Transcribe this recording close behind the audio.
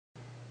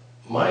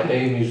My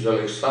name is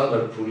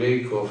Alexander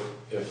Pulejkov,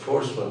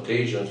 enforcement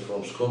agent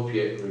from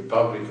Skopje,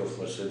 Republic of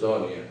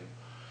Macedonia.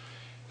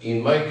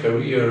 In my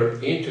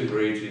career,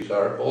 integrated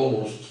are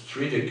almost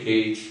 3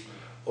 decades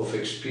of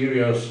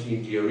experience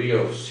in the area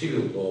of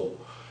civil law,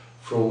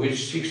 from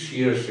which 6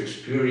 years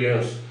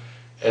experience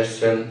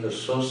as an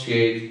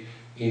associate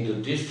in the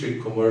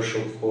District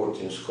Commercial Court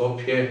in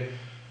Skopje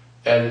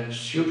and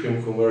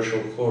Supreme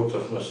Commercial Court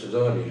of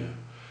Macedonia,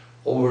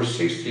 over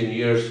 16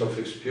 years of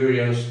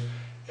experience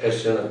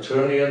as an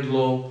attorney at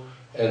law,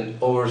 and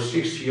over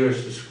 6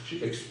 years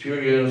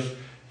experience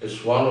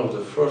as one of the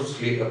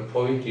firstly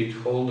appointed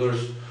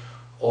holders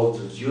of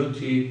the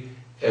duty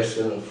as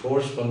an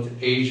enforcement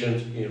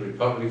agent in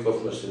Republic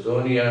of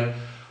Macedonia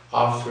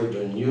after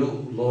the new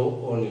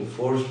law on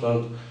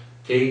enforcement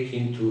came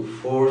into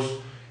force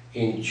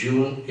in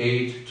June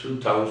 8,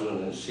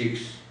 2006.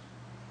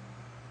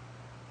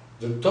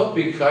 The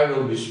topic I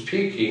will be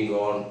speaking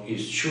on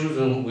is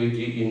chosen with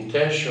the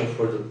intention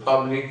for the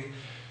public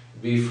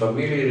be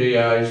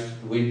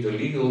familiarized with the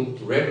legal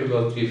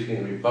regulative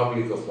in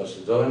Republic of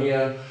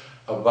Macedonia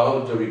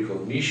about the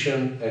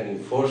recognition and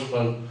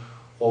enforcement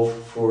of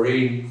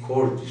foreign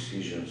court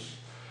decisions.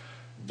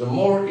 The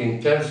more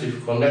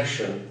intensive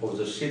connection of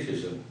the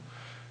citizen,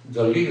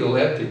 the legal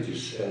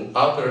entities and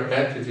other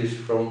entities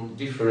from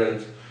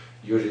different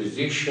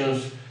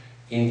jurisdictions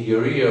in the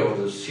area of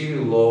the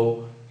civil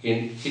law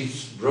in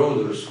its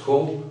broader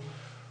scope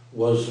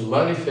was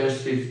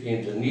manifested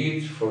in the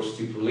need for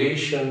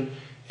stipulation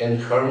and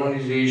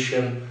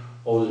harmonization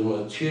of the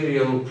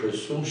material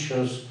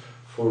presumptions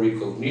for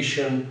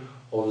recognition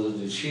of the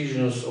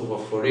decisions of a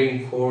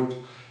foreign court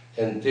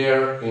and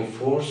their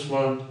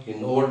enforcement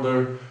in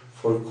order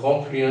for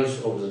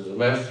compliance of the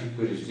domestic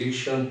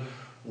jurisdiction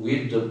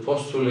with the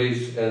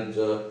postulates and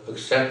the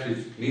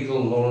accepted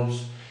legal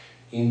norms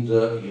in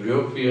the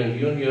European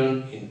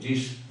Union in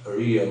this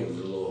area of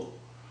the law.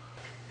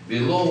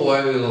 Below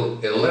I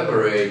will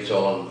elaborate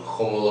on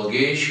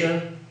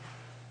homologation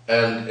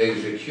and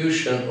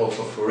execution of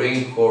a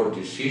foreign court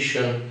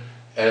decision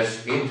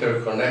as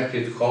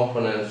interconnected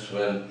components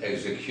when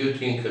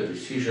executing a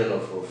decision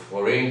of a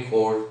foreign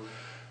court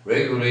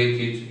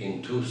regulated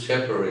in 2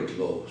 separate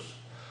laws: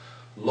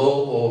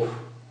 law of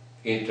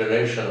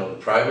international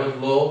private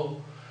law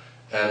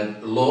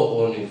and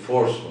law on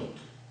enforcement.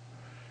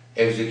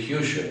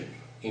 Execution,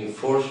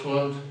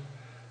 enforcement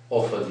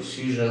of a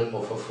decision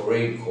of a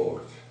foreign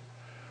court.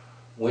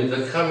 With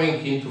the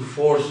coming into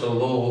force a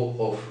law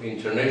of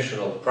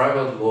international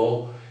private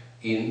law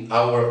in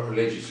our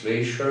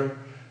legislation,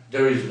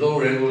 there is no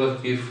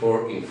regulative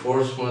for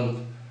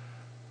enforcement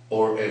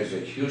or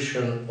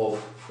execution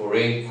of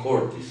foreign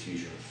court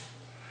decisions.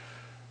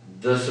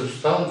 The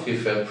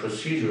substantive and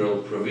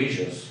procedural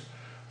provisions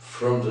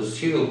from the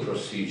civil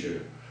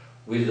procedure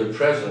with the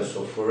presence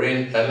of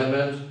foreign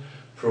element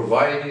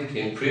provided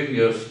in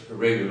previous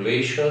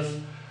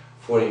regulations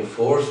for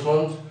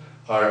enforcement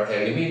are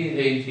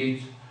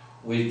eliminated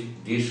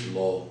with this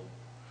law.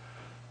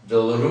 The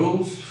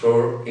rules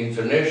for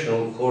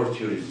international court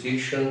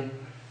jurisdiction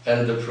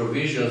and the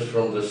provisions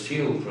from the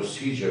civil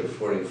procedure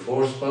for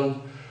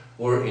enforcement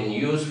were in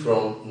use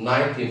from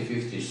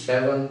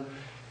 1957,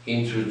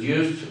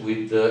 introduced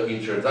with the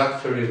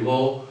introductory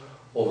law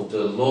of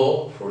the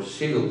law for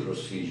civil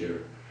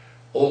procedure,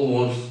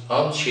 almost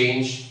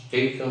unchanged,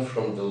 taken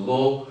from the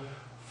law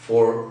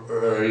for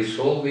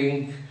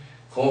resolving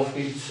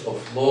conflicts of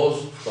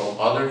laws from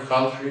other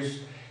countries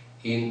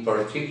in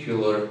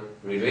particular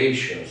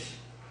relations,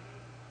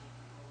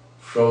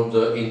 from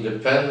the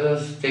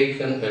independence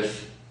taken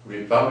as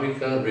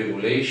republican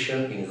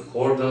regulation in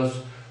accordance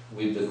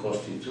with the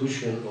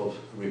Constitution of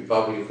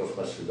Republic of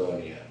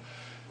Macedonia,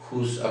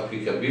 whose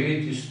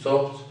applicability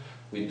stopped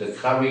with the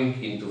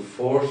coming into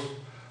force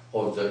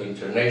of the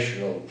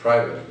international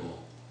private law.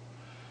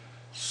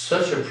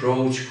 Such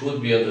approach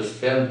could be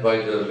understood by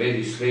the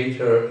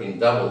legislator in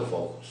double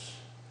focus: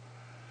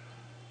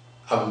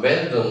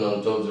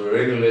 abandonment of the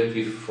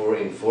regulative for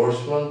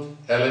enforcement,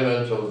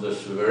 element of the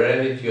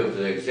sovereignty of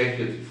the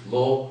executive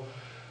law,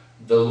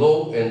 the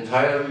law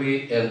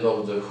entirely and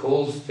of the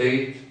whole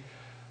state,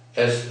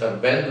 as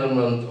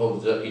abandonment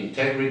of the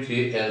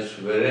integrity and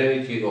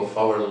sovereignty of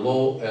our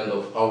law and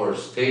of our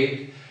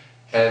state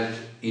and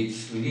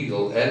its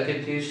legal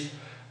entities,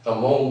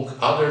 among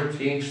other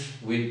things,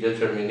 with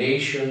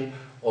determination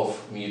of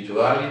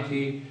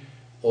mutuality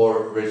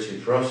or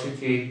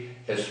reciprocity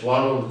as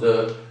one of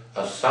the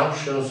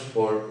assumptions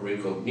for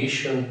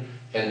recognition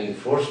and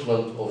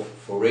enforcement of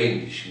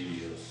foreign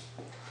decisions.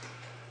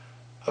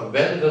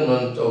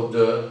 Abandonment of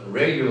the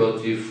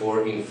regulative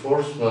for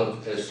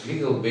enforcement as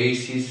legal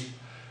basis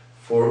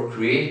for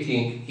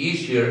creating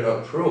easier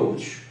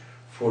approach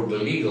for the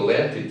legal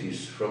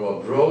entities from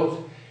abroad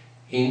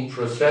in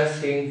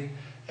processing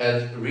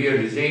and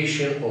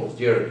realization of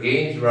their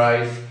gained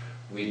rights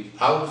with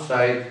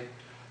outside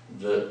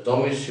the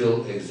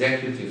domicile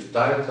executive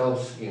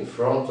titles in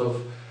front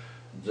of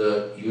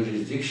the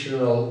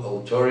jurisdictional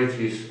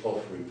authorities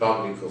of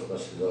Republic of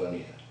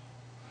Macedonia.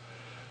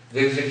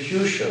 The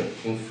execution,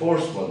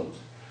 enforcement,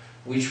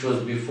 which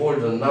was before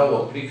the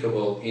now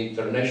applicable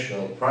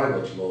international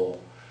private law,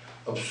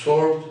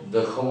 absorbed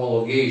the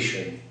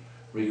homologation,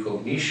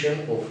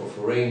 recognition of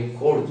foreign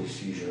court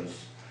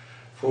decisions.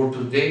 For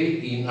today,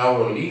 in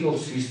our legal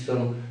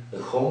system, the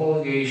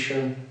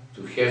homologation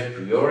to have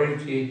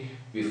priority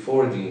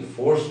before the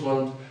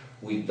enforcement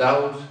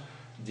without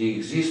the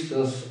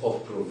existence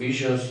of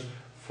provisions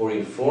for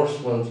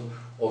enforcement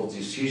of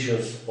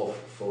decisions of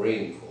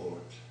foreign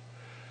court.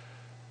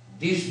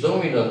 This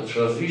dominant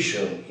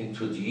transition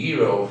into the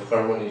era of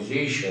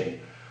harmonization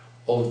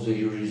of the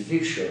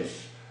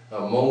jurisdictions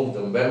among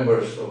the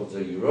members of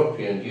the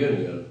European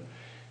Union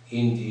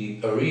in the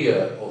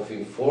area of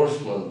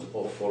enforcement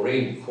of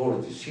foreign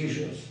court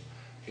decisions,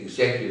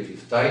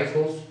 executive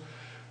titles,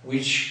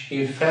 which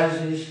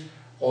emphasizes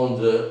on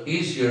the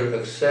easier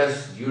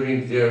access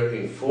during their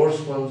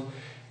enforcement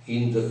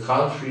in the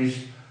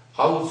countries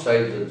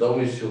outside the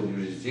domicile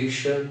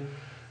jurisdiction,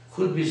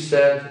 could be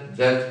said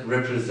that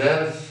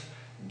represents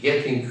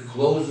getting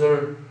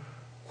closer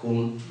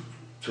to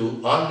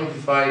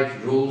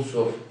unified rules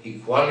of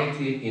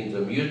equality in the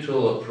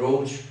mutual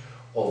approach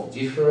of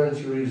different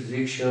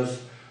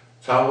jurisdictions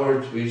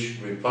toward which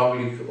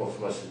Republic of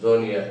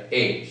Macedonia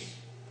aims.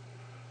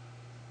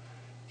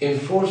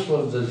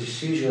 Enforcement of the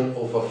decision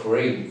of a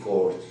foreign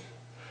court.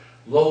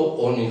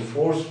 Law on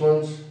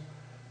enforcement,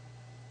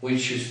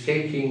 which is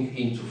taking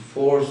into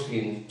force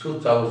in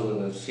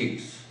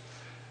 2006.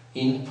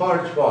 In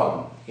Part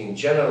 1, in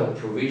General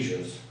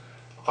Provisions,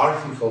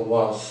 Article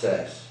 1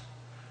 says,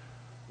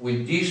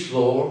 with this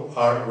law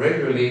are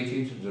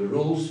regulated the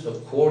rules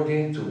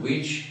according to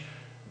which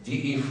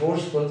the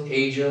enforcement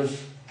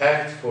agents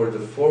act for the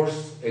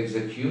forced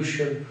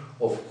execution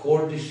of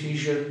court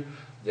decision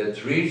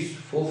that reads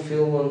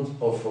fulfillment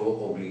of an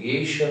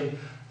obligation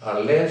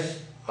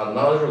unless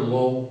another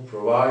law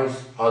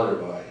provides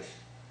otherwise.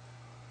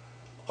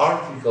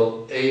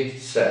 Article 8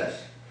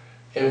 says,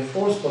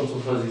 enforcement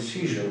of a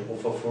decision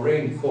of a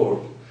foreign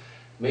court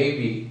may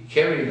be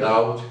carried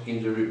out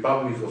in the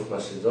Republic of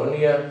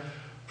Macedonia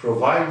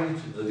provided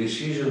the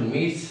decision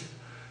meets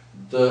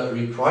the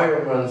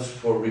requirements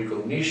for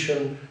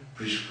recognition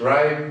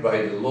prescribed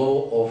by the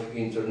law of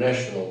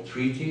international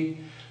treaty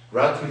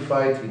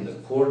ratified in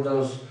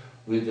accordance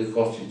with the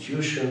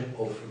Constitution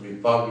of the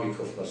Republic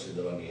of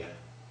Macedonia.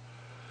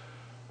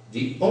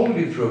 The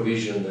only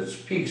provision that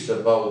speaks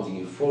about the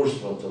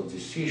enforcement of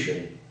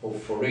decision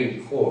of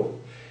foreign court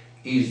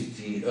is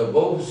the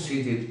above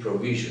cited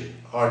provision,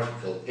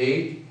 Article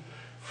 8,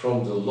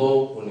 from the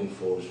law on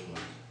enforcement.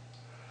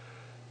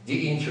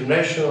 The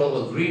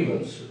international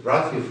agreements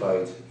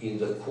ratified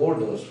in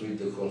accordance with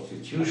the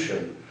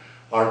Constitution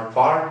are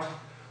part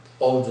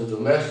of the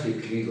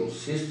domestic legal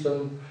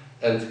system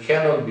and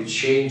cannot be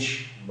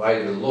changed by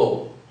the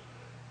law.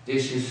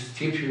 This is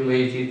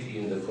stipulated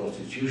in the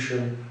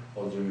Constitution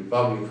of the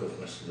Republic of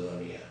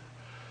Macedonia.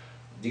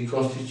 The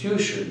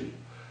Constitution,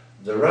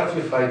 the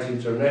ratified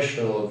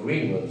international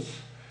agreements,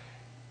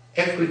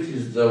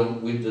 equities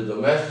them with the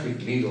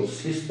domestic legal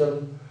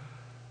system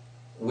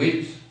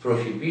with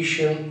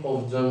prohibition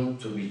of them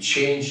to be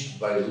changed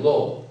by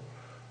law,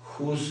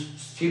 whose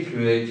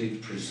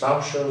stipulated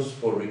presumptions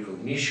for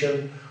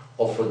recognition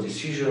of a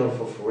decision of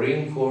a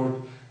foreign court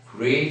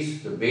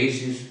creates the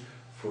basis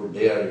for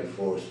their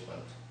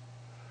enforcement.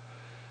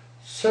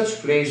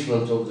 Such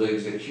placement of the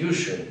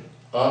execution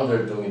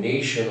under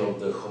domination of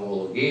the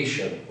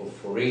homologation of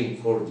foreign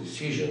court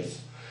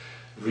decisions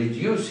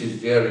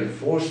reduces their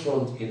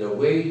enforcement in a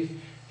way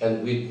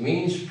and with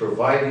means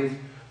provided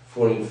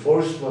for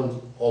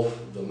enforcement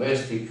of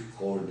domestic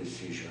court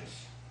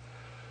decisions.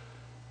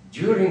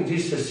 During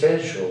these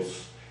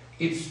essentials,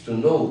 it's to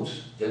note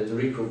that the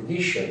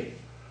recognition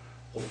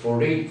of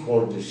foreign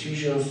court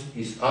decisions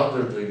is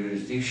under the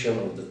jurisdiction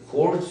of the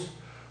courts,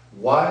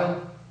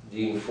 while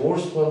the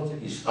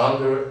enforcement is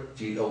under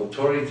the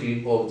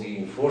authority of the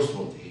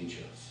enforcement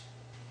agents.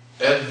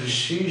 As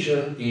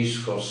decision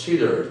is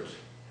considered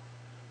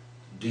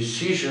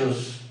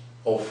decisions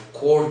of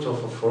court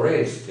of a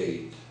foreign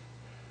state,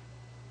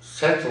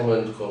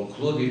 settlement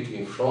concluded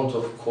in front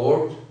of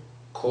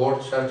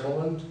court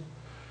settlement,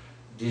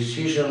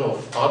 decision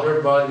of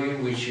other body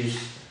which is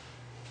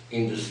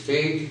in the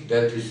state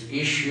that is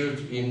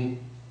issued in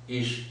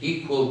is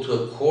equal to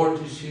a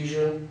court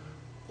decision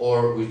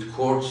or with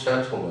court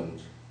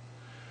settlement.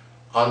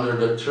 Under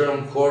the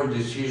term court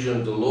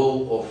decision, the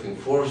law of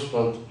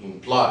enforcement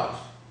implies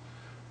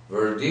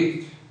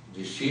verdict,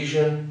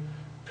 decision,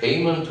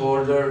 payment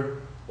order,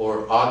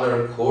 or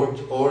other court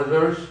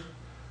orders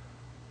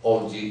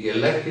of the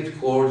elected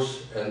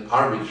courts and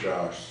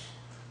arbitrage.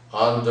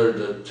 Under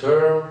the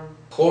term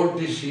court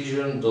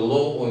decision, the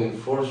law of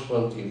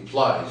enforcement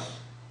implies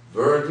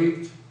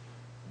verdict,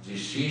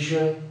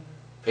 decision,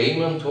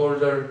 payment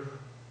order,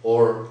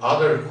 or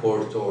other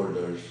court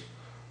orders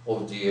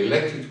of the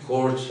elected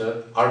courts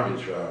and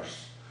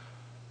arbitrage.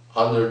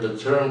 Under the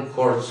term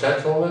court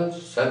settlement,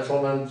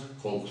 settlement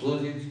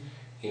concluded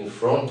in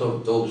front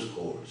of those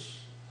courts.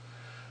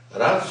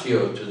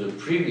 Ratio to the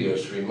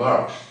previous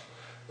remarks,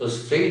 a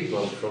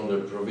statement from the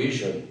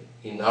provision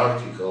in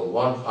Article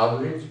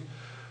 100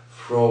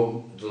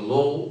 from the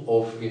law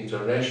of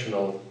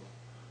international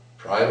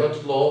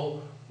private law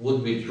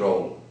would be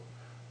drawn.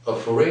 A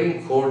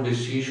foreign court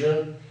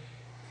decision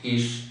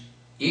is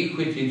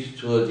equated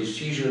to a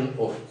decision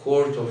of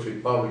Court of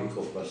Republic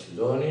of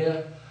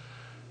Macedonia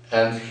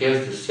and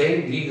has the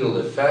same legal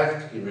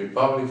effect in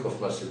Republic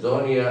of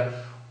Macedonia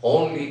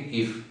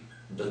only if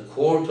the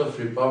Court of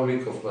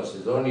Republic of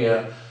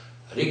Macedonia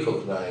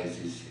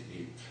recognizes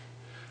it.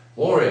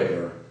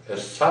 Moreover,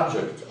 as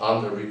subject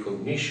under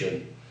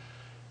recognition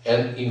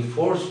and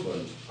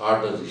enforcement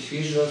are the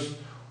decisions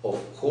of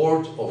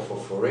court of a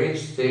foreign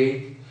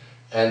state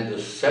and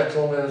the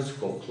settlements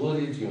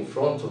concluded in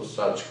front of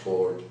such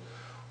court,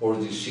 or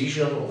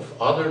decision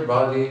of other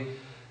body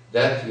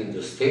that in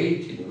the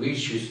state in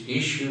which is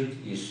issued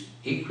is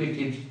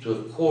equated to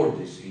a court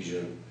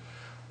decision,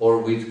 or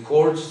with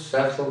court's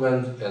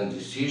settlement and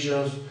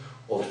decisions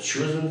of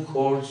chosen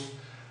courts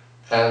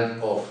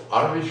and of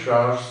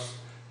arbitrage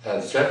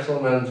and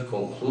settlement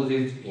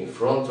concluded in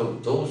front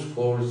of those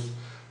courts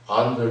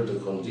under the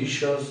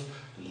conditions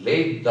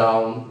laid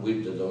down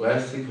with the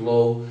domestic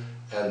law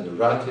and the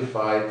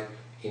ratified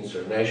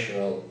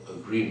international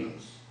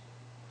agreements.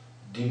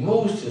 The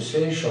most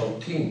essential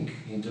thing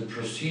in the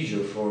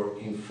procedure for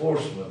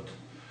enforcement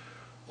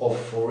of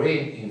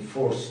foreign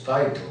enforced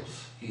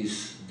titles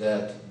is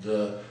that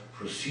the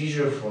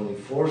procedure for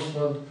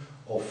enforcement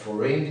of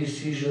foreign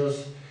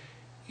decisions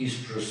is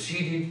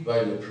preceded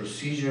by the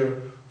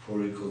procedure for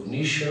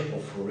recognition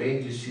of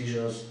foreign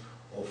decisions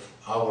of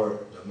our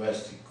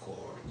domestic court.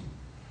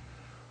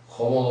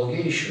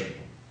 Homologation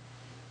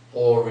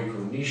or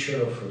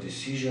recognition of a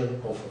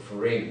decision of a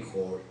foreign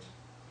court.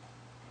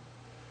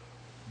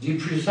 The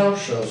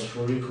presumptions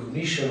for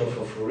recognition of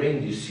a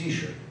foreign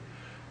decision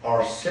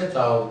are set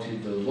out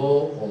in the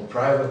law on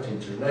private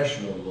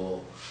international law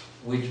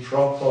with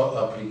proper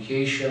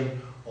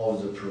application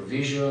of the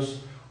provisions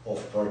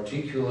of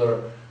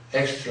particular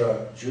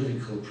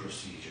extrajudicial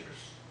procedures.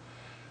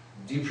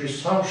 The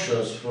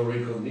presumptions for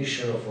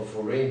recognition of a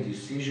foreign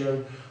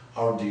decision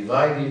are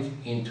divided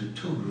into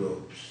two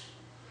groups: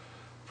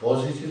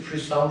 positive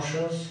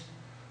presumptions,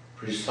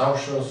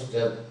 presumptions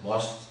that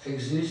must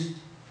exist;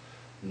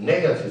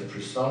 negative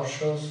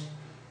presumptions,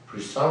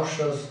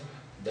 presumptions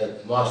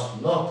that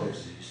must not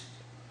exist.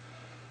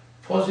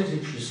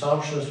 Positive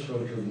presumptions for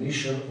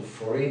recognition of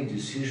foreign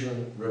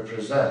decision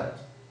represent: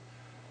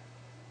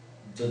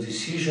 the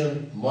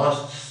decision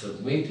must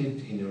submit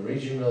it in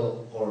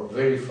original or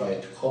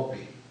verified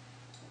copy.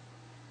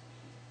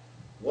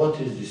 What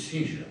is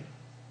decision?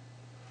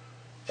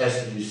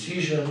 As a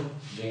decision,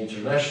 the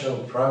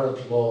international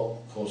private law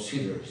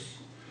considers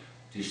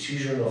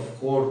decision of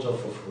court of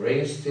a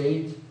foreign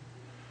state,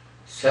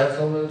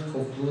 settlement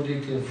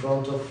concluded in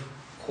front of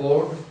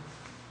court,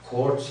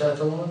 court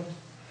settlement,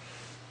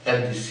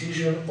 and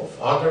decision of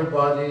other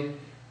body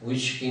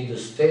which in the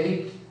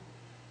state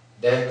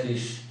that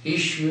is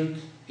issued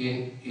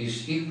in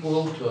is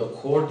equal to a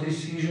court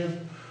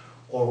decision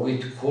or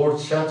with court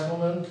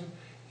settlement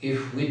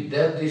if with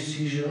that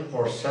decision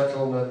or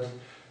settlement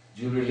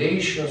the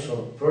relations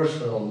on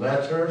personal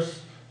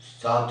matters,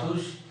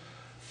 status,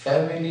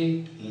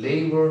 family,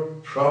 labor,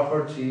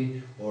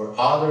 property, or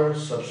other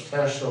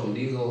substantial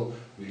legal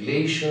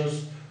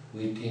relations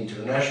with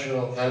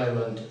international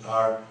element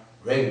are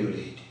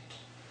regulated.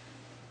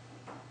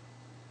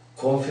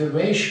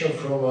 Confirmation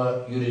from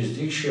a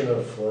jurisdiction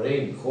of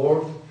foreign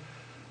court,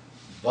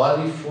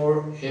 body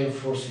for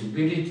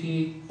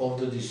enforceability of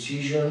the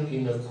decision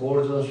in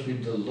accordance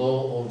with the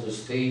law of the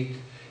state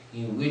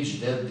in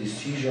which that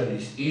decision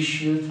is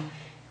issued,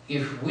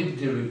 if with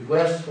the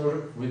request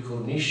for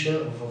recognition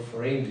of a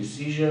foreign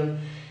decision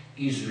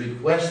is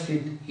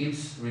requested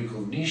its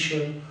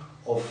recognition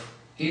of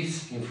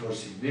its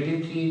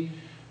enforceability,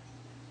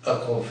 a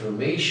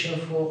confirmation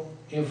for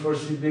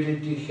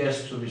enforceability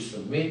has to be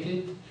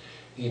submitted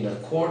in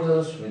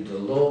accordance with the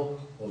law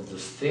of the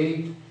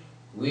state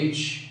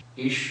which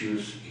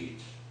issues it.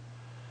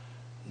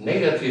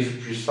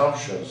 Negative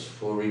presumptions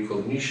for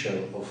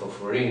recognition of a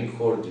foreign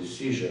court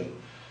decision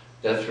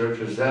that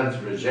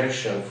represent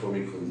rejection for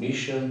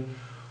recognition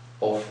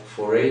of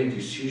foreign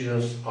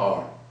decisions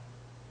are: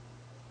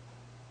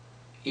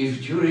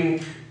 if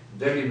during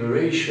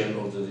deliberation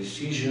of the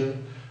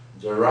decision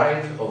the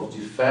right of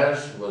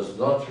defense was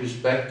not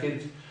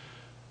respected,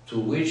 to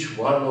which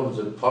one of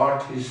the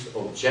parties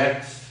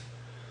objects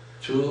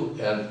to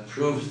and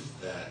proves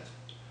that,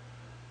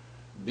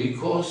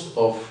 because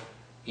of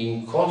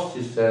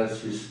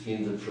inconsistencies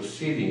in the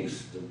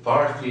proceedings, the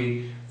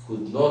party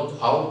could not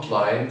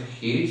outline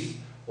his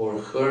or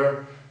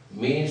her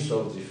means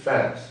of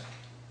defense.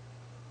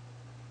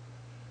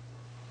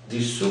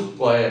 The sub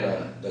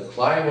poena, the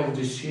claim of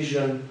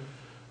decision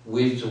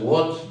with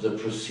what the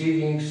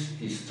proceedings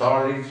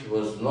started,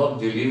 was not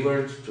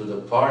delivered to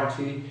the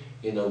party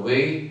in a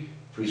way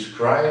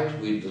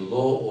prescribed with the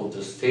law of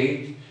the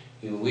state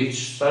in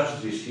which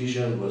such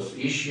decision was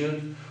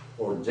issued,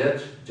 or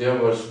that there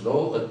was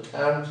no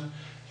attempt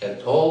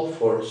at all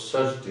for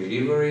such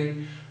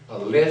delivery,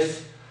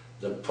 unless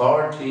the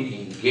party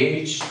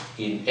engaged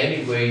in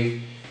any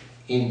way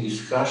in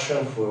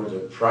discussion for the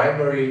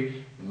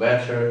primary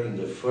matter in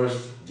the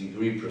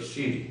first-degree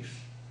proceedings.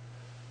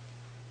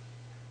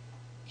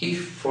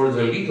 If for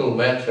the legal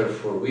matter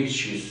for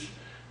which is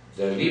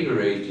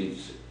deliberated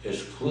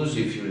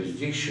exclusive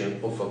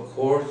jurisdiction of a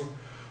court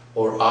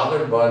or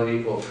other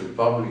body of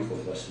Republic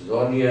of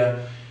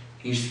Macedonia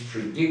is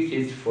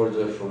predicted for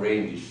the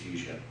foreign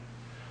decision.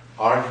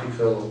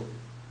 Article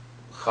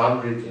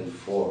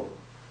 104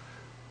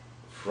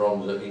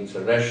 from the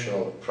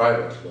International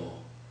Private Law.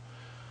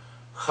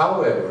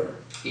 However,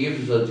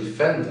 if the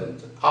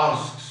defendant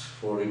asks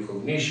for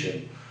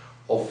recognition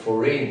of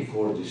foreign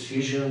court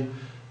decision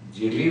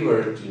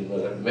delivered in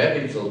a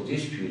marital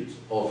dispute,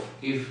 of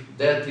if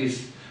that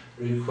is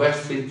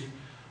requested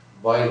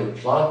by the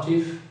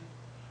plaintiff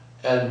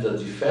and the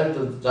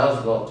defendant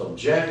does not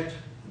object,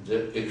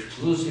 the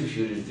exclusive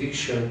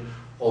jurisdiction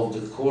of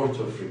the Court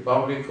of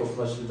Republic of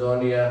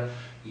Macedonia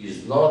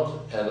is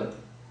not an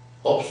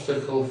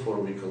obstacle for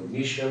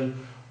recognition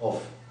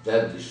of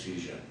that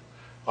decision.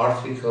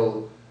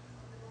 Article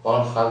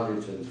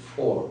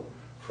 104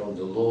 from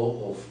the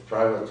Law of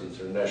Private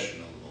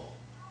International Law.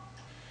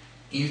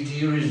 If the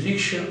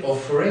jurisdiction of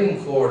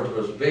foreign court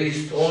was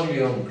based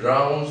only on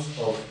grounds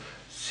of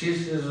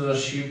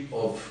citizenship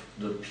of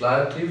the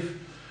plaintiff,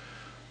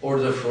 or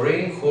the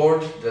foreign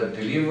court that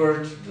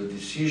delivered the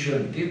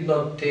decision did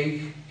not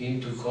take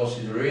into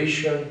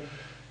consideration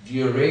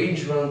the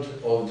arrangement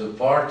of the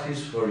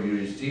parties for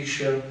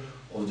jurisdiction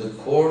of the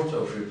Court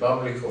of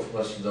Republic of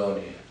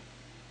Macedonia.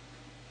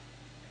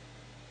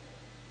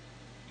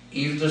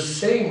 If the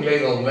same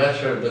legal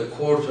matter the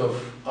court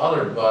of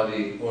other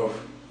body of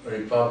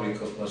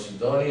Republic of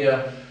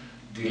Macedonia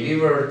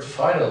delivered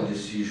final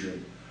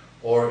decision,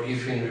 or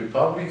if in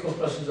Republic of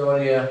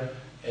Macedonia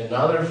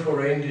another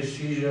foreign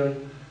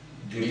decision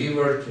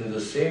delivered in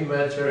the same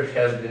matter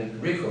has been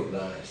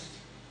recognized,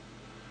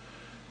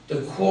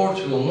 the court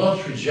will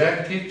not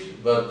reject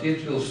it, but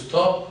it will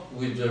stop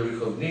with the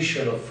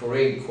recognition of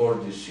foreign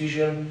court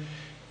decision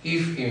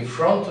if in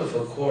front of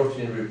a court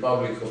in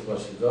Republic of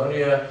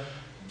Macedonia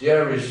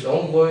there is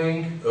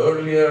ongoing,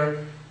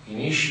 earlier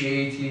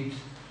initiated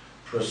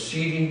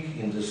proceeding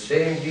in the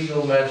same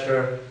legal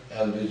matter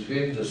and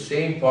between the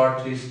same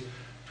parties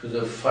to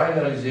the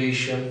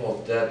finalization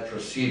of that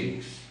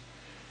proceedings.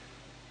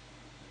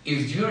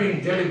 If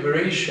during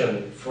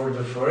deliberation for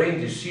the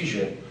foreign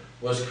decision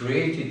was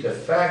created a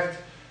fact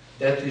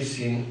that is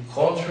in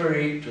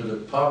contrary to the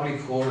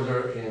public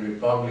order in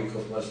Republic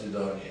of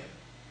Macedonia.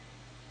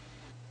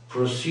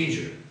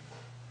 Procedure.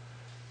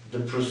 The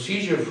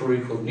procedure for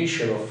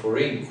recognition of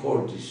foreign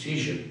court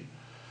decision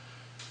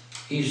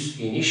is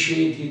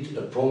initiated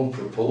upon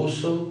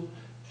proposal,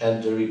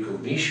 and the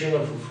recognition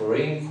of a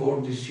foreign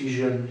court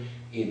decision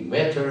in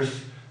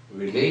matters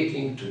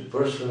relating to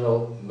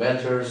personal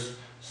matters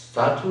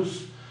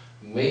status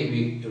may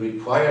be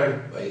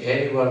required by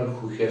anyone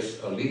who has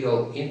a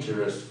legal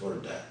interest for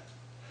that.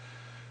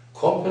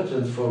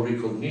 Competent for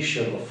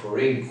recognition of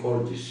foreign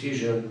court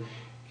decision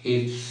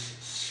is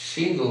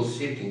single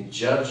sitting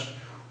judge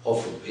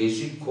of a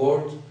basic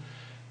court,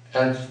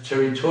 and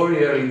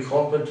territorially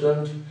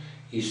competent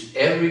is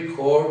every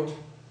court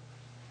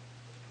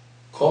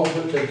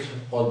competent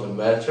on the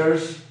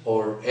matters,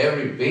 or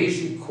every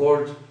basic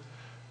court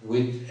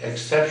with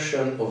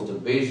exception of the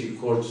basic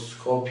court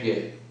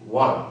Skopje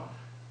 1,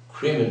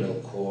 criminal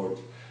court,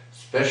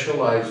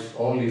 specialized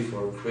only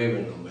for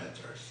criminal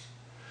matters.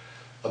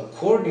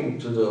 According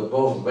to the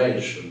above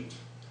mentioned,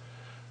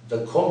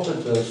 the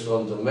competence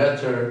on the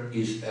matter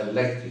is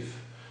elective,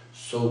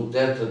 so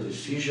that the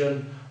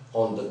decision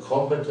on the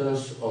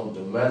competence on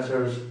the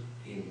matters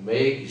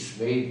is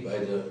made by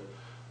the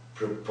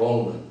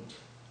proponent.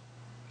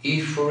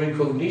 If for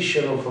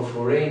recognition of a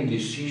foreign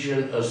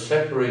decision a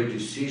separate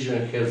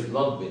decision has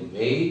not been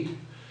made,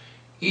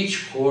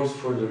 each court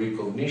for the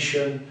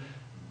recognition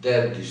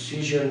that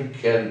decision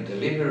can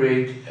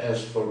deliberate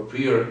as for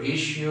prior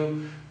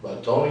issue,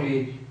 but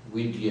only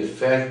with the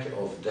effect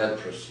of that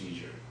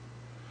procedure.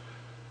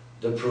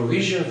 The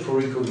provision for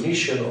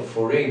recognition of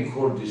foreign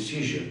court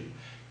decision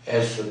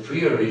as a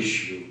prior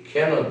issue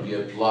cannot be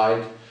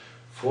applied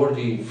for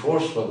the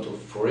enforcement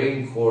of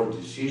foreign court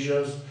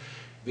decisions,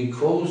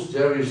 because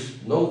there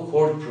is no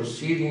court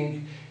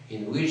proceeding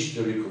in which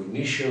the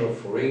recognition of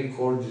foreign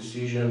court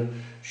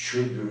decision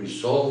should be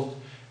resolved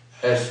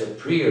as a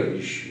prior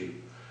issue,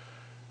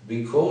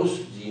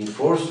 because the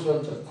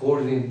enforcement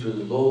according to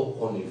the law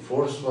on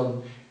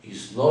enforcement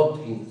is not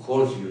in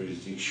court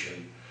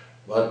jurisdiction,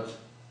 but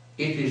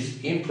it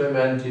is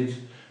implemented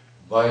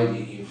by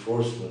the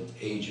enforcement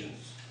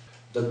agents.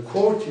 The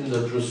court in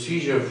the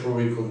procedure for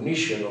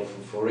recognition of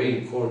a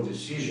foreign court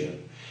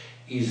decision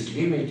is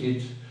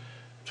limited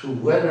to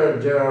whether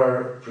there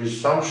are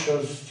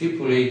presumptions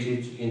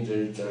stipulated in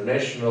the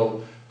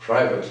international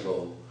private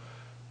law,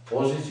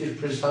 positive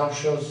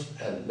presumptions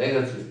and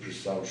negative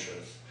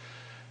presumptions,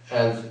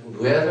 and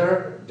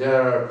whether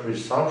there are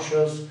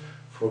presumptions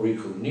for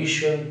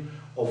recognition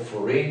of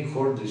foreign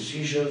court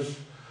decisions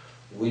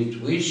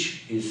with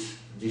which is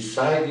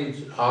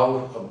decided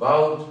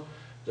about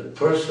the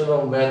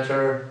personal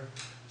matter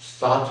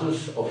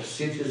status of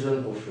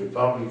citizen of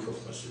Republic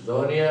of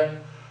Macedonia,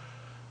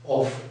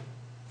 of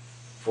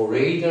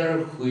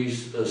foreigner who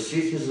is a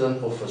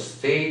citizen of a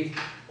state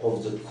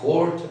of the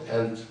court,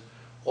 and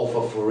of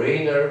a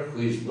foreigner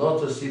who is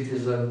not a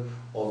citizen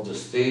of the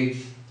state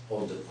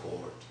of the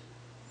court.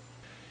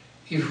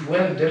 If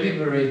when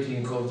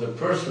deliberating of the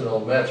personal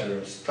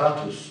matter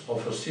status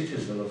of a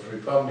citizen of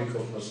Republic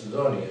of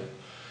Macedonia,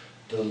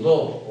 the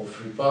law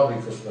of Republic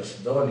of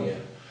Macedonia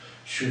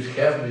should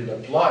have been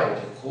applied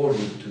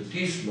according to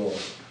this law,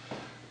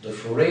 the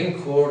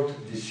foreign court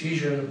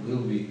decision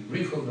will be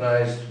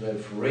recognized when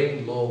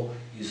foreign law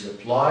is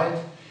applied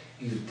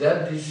if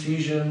that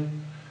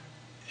decision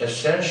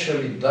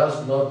essentially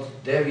does not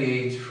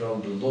deviate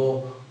from the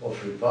law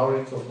of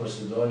Republic of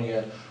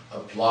Macedonia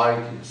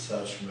applied in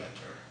such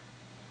matter.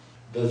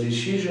 The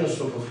decisions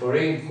of a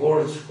foreign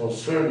courts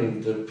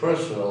concerning the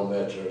personal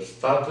matter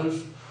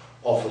status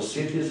of a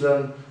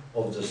citizen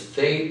of the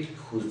state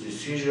whose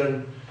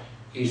decision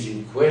is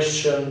in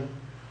question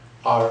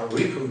are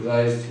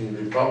recognized in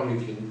the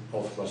Republic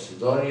of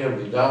Macedonia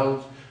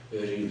without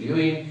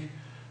reviewing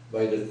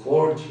by the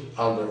court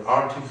under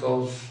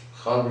Articles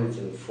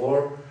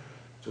 104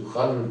 to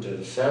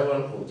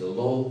 107 of the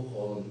Law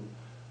on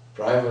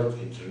Private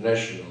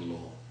International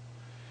Law.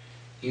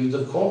 If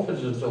the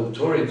competent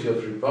authority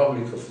of the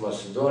Republic of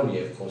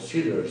Macedonia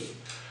considers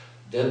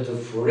that the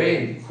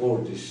foreign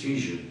court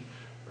decision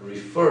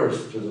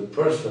refers to the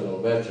personal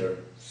matter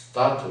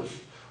status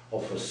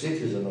of a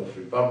citizen of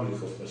the Republic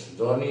of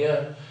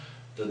Macedonia,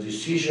 the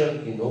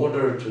decision, in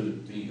order to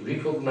be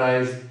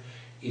recognized,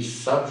 is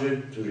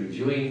subject to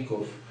reviewing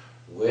of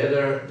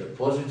whether the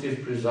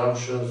positive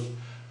presumptions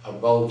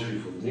about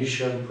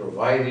recognition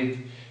provided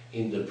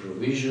in the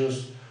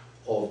provisions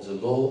of the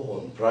law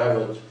on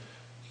private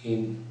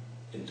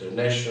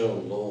international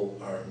law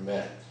are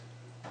met.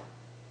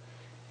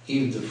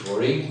 If the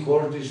foreign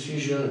court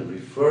decision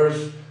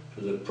refers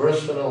to the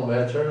personal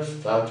matter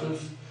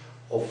status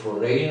of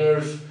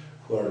foreigners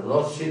who are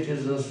not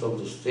citizens of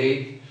the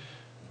state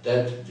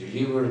that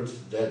delivered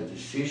that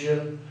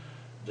decision,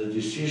 the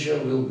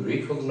decision will be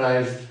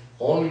recognized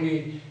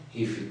only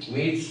if it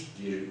meets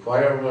the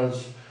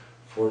requirements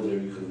for the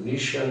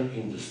recognition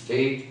in the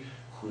state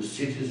whose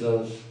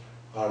citizens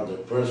are the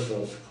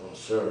persons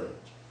concerned.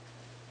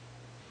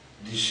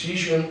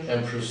 Decision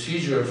and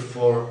procedure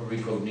for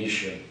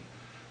recognition.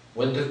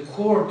 When the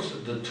court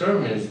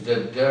determines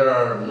that there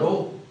are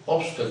no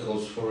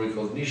obstacles for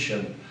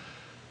recognition,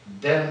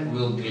 then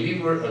will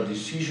deliver a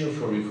decision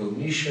for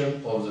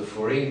recognition of the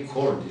foreign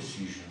court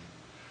decision.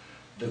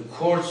 The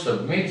court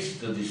submits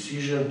the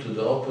decision to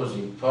the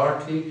opposing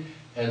party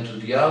and to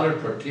the other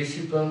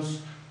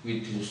participants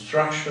with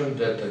instruction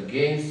that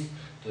against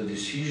the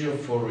decision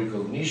for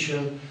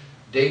recognition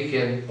they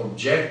can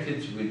object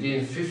it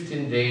within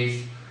 15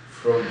 days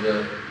from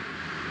the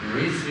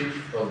receipt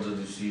of the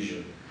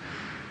decision.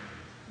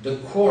 The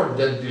court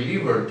that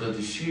delivered the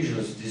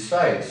decisions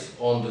decides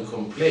on the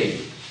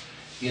complaint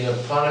in a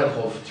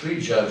panel of 3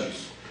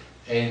 judges,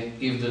 and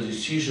if the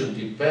decision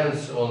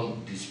depends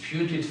on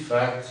disputed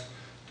facts,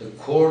 the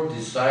court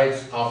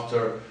decides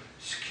after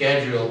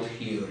scheduled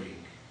hearing.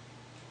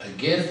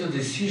 Against the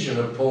decision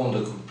upon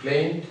the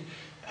complaint,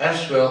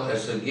 as well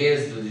as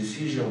against the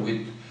decision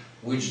with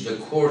which the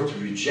court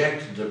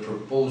rejected the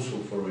proposal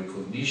for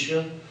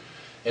recognition,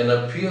 an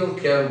appeal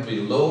can be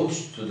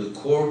lodged to the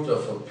Court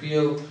of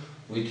Appeal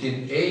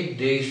within 8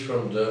 days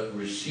from the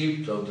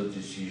receipt of the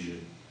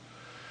decision.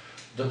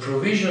 The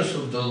provisions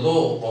of the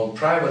law on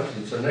private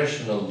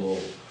international law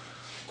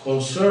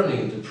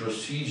concerning the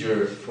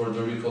procedure for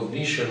the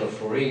recognition of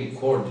foreign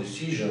court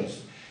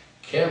decisions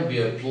can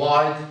be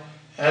applied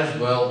as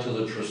well to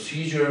the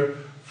procedure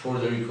for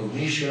the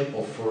recognition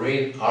of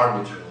foreign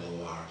arbitral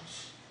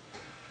awards.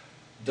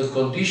 The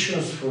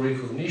conditions for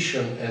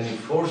recognition and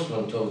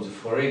enforcement of the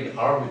foreign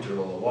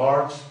arbitral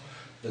awards,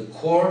 the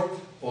court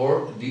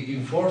or the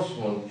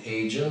enforcement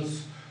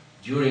agents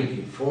during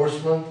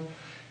enforcement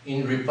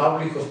in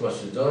Republic of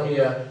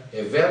Macedonia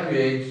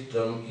evaluate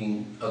them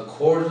in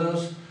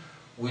accordance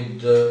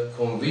with the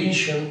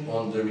Convention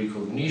on the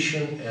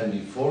Recognition and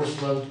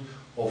Enforcement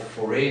of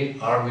Foreign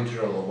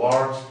Arbitral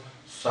Awards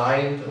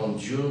signed on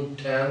June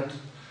 10,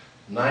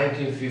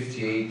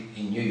 1958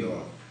 in New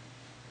York.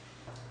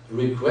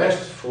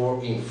 Request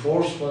for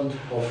enforcement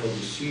of a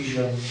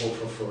decision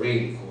of a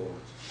foreign court.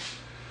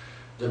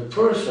 The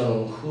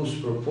person whose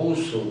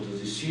proposal the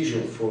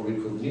decision for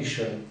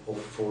recognition of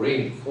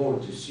foreign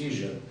court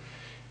decision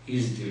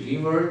is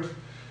delivered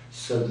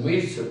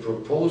submits a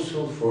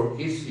proposal for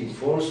its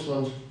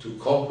enforcement to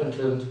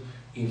competent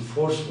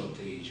enforcement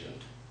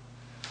agent.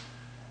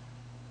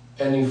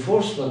 An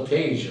enforcement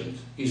agent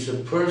is a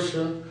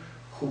person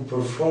who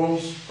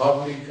performs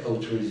public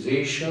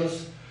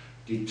authorizations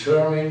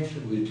determined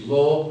with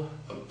law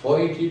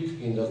appointed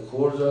in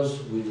accordance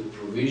with the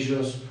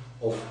provisions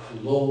of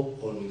law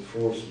on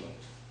enforcement.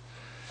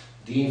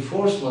 The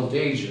enforcement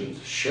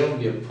agent shall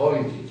be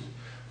appointed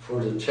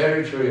for the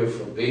territory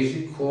of a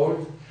basic court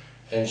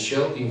and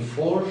shall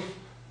enforce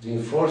the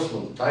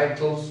enforcement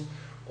titles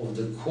of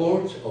the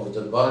court of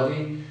the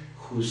body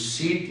whose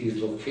seat is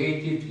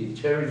located in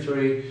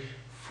territory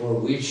for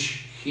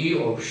which he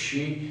or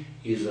she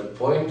is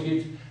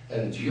appointed,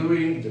 and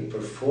during the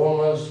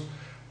performance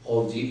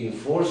of the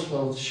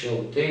enforcement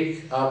shall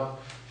take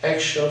up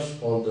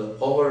actions on the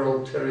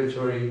overall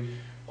territory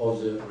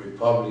of the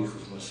Republic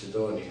of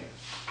Macedonia.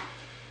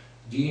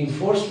 The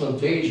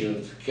enforcement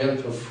agent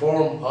can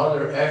perform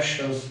other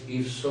actions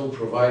if so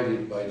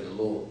provided by the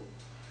law.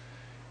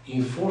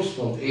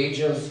 Enforcement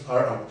agents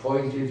are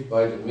appointed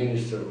by the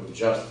Minister of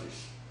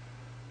Justice.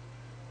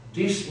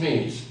 This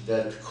means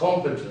that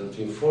competent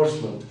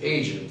enforcement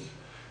agent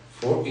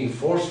for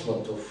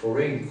enforcement of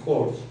foreign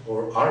court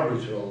or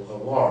arbitral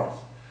award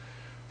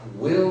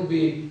will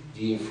be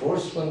the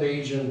enforcement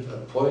agent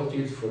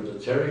appointed for the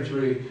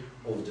territory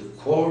of the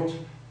court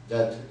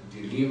that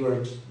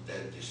delivered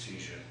that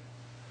decision.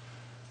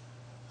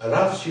 A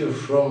ratio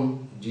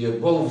from the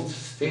above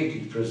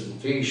stated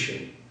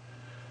presentation,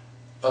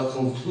 a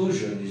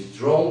conclusion is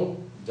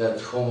drawn that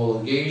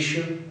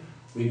homologation,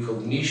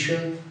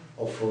 recognition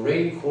of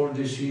foreign court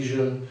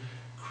decision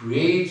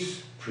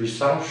creates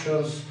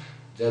presumptions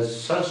that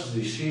such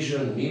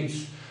decision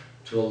needs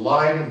to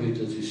align with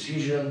the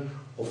decision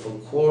of a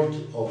court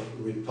of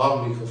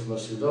Republic of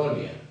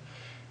Macedonia,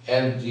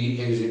 and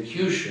the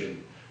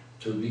execution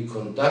to be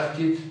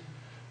conducted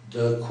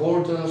in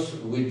accordance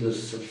with the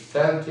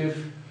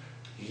substantive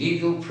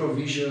legal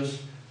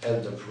provisions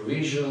and the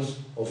provisions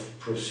of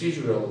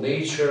procedural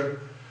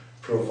nature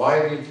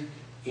provided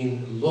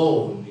in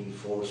law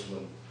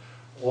enforcement,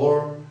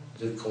 or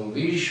the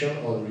Convention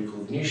on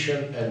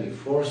Recognition and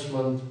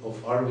Enforcement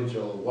of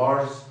Arbitral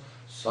Awards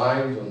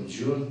signed on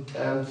June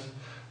 10,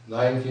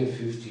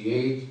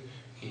 1958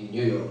 in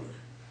New York.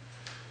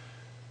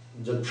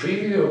 The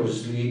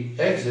previously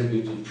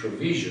exhibited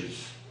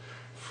provisions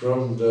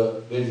from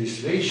the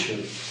legislation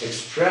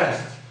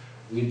expressed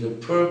with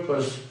the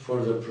purpose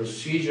for the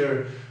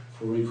procedure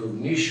for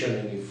recognition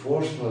and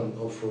enforcement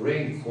of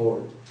foreign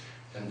court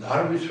and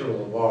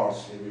arbitral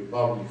awards in the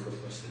Republic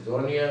of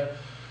Macedonia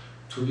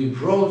to be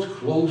brought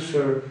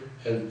closer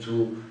and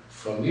to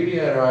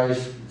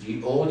familiarize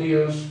the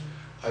audience,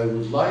 I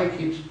would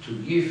like it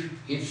to give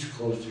its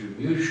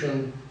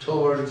contribution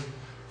toward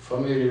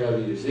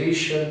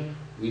familiarization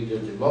with the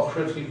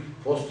democratic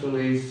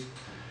postulates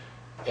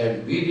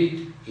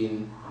embedded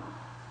in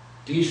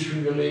these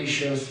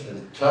regulations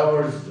and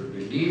towards the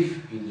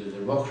belief in the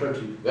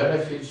democratic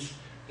benefits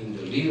in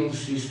the legal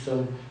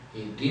system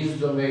in this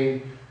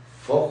domain,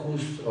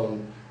 focused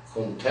on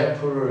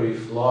contemporary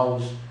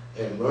flaws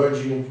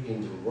emerging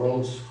in the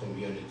world's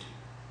community.